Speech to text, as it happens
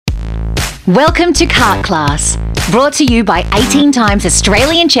Welcome to Kart Class, brought to you by 18 times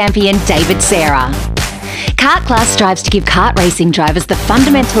Australian champion David Serra. Kart Class strives to give kart racing drivers the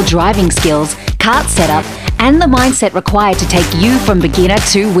fundamental driving skills, kart setup, and the mindset required to take you from beginner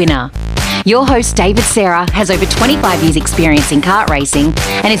to winner. Your host, David Serra, has over 25 years' experience in kart racing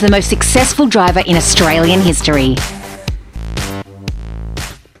and is the most successful driver in Australian history.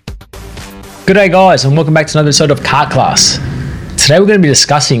 G'day guys, and welcome back to another episode of Kart Class. Today we're going to be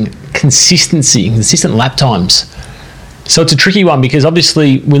discussing consistent lap times. So it's a tricky one because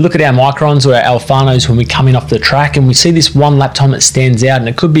obviously we look at our microns or our Alfanos when we come in off the track and we see this one lap time that stands out, and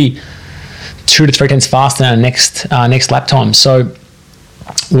it could be 2 to 3 tenths faster than our next lap time. So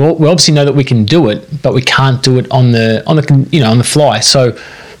we obviously know that we can do it, but we can't do it on the fly. So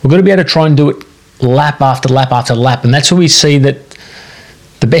we're going to be able to try and do it lap after lap after lap, and that's where we see that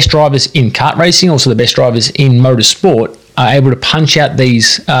the best drivers in kart racing, also the best drivers in motorsport, are able to punch out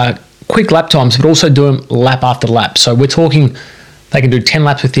these quick lap times, but also do them lap after lap. So we're talking they can do 10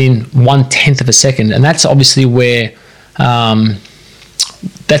 laps within 1/10 of a second, and that's obviously where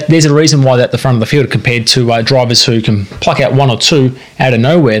there's a reason why they're at the front of the field compared to drivers who can pluck out 1 or 2 out of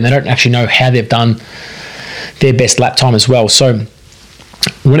nowhere, and they don't actually know how they've done their best lap time as well. So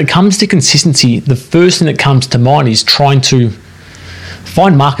when it comes to consistency, the first thing that comes to mind is trying to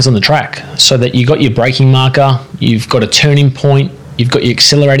find markers on the track, so that you've got your braking marker, you've got a turning point, you've got your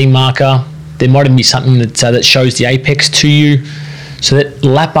accelerating marker. There might even be something that shows the apex to you, so that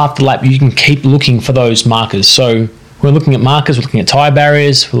lap after lap you can keep looking for those markers. So we're looking at markers, we're looking at tyre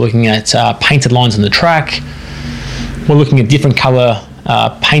barriers, we're looking at painted lines on the track, we're looking at different colour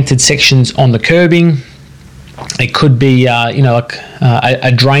painted sections on the curbing. It could be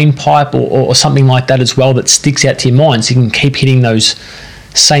a drain pipe or something like that as well that sticks out to your mind, so you can keep hitting those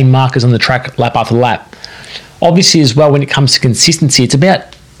same markers on the track lap after lap. Obviously as well, when it comes to consistency, it's about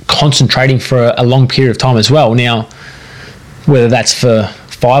concentrating for a long period of time as well. Now, whether that's for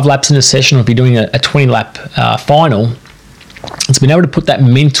 5 laps in a session or if you're doing a 20 lap final, it's been able to put that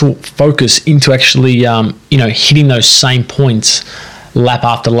mental focus into actually hitting those same points lap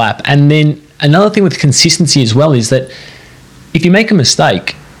after lap. And then another thing with consistency as well is that if you make a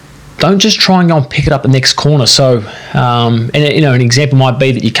mistake, don't just try and go and pick it up the next corner. So, an example might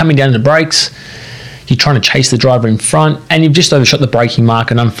be that you're coming down the brakes, you're trying to chase the driver in front, and you've just overshot the braking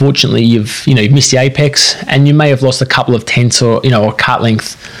mark, and unfortunately you've missed the apex, and you may have lost a couple of tenths or a kart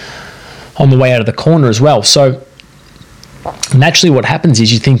length on the way out of the corner as well. So naturally what happens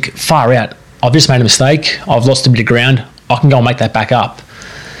is you think, far out, I've just made a mistake, I've lost a bit of ground, I can go and make that back up.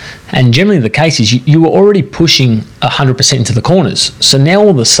 And generally the case is you were already pushing 100% into the corners. So now all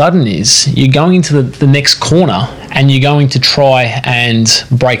of a sudden is you're going into the next corner and you're going to try and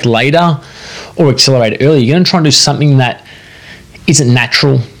brake later or accelerate earlier. You're going to try and do something that isn't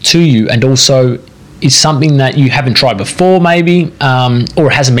natural to you, and also is something that you haven't tried before maybe, or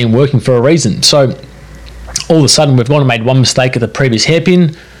it hasn't been working for a reason. So all of a sudden we've gone and made one mistake at the previous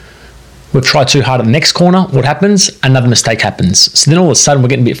hairpin. We've tried too hard at the next corner. What happens? Another mistake happens. So then all of a sudden we're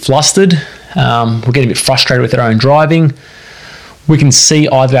getting a bit flustered. We're getting a bit frustrated with our own driving. We can see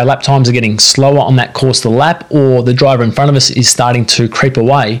either our lap times are getting slower on that course of the lap, or the driver in front of us is starting to creep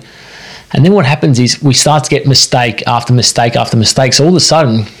away. And then what happens is we start to get mistake after mistake after mistake. So all of a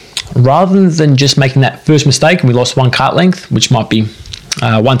sudden, rather than just making that first mistake and we lost 1 kart length, which might be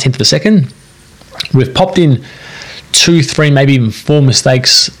 1/10 of a second, we've popped in 2, 3, maybe even 4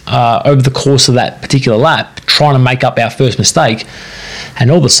 mistakes over the course of that particular lap, trying to make up our first mistake.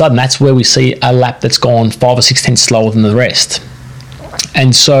 And all of a sudden, that's where we see a lap that's gone 5 or 6 tenths slower than the rest.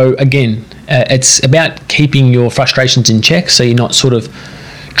 And so again, it's about keeping your frustrations in check, so you're not sort of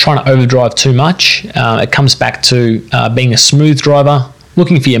trying to overdrive too much. It comes back to being a smooth driver,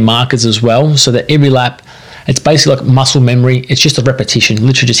 looking for your markers as well, so that every lap, it's basically like muscle memory. It's just a repetition,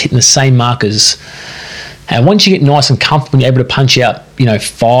 literally just hitting the same markers. And once you get nice and comfortable and you're able to punch out,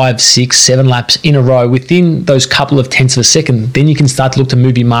 5, 6, 7 laps in a row within those couple of tenths of a second, then you can start to look to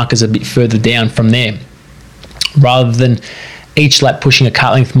move your markers a bit further down from there, rather than each lap pushing a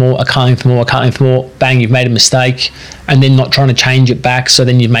kart length more, a kart length more, a kart length more, bang, you've made a mistake, and then not trying to change it back. So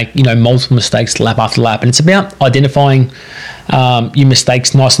then you make, multiple mistakes lap after lap. And it's about identifying your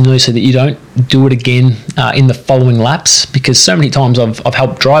mistakes nice and early so that you don't do it again in the following laps, because so many times I've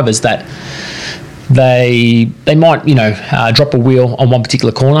helped drivers that they might drop a wheel on one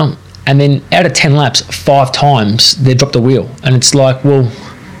particular corner, and then out of 10 laps 5 times they've dropped a wheel, and it's like, well,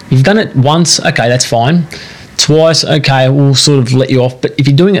 you've done it once, okay, that's fine. Twice, okay, we'll sort of let you off. But if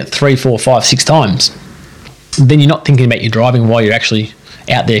you're doing it 3, 4, 5, 6 times, then you're not thinking about your driving while you're actually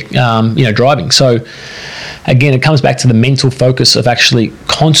out there, driving. So again, it comes back to the mental focus of actually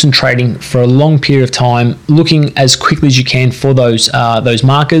concentrating for a long period of time, looking as quickly as you can for those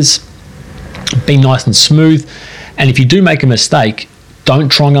markers, be nice and smooth. And if you do make a mistake, don't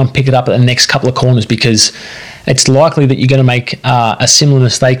try and go and pick it up at the next couple of corners, because it's likely that you're going to make a similar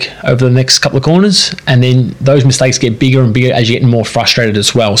mistake over the next couple of corners, and then those mistakes get bigger and bigger as you're getting more frustrated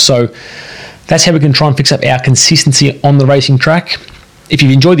as well. So that's how we can try and fix up our consistency on the racing track. If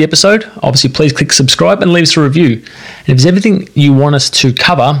you've enjoyed the episode, obviously please click subscribe and leave us a review. And if there's everything you want us to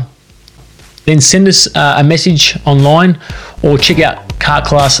cover, then send us a message online or check out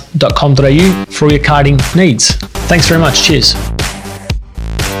kartclass.com.au for all your karting needs. Thanks very much. Cheers.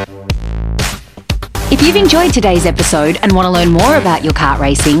 If you've enjoyed today's episode and want to learn more about your kart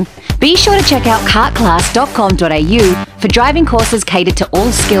racing, be sure to check out kartclass.com.au for driving courses catered to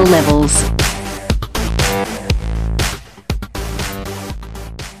all skill levels.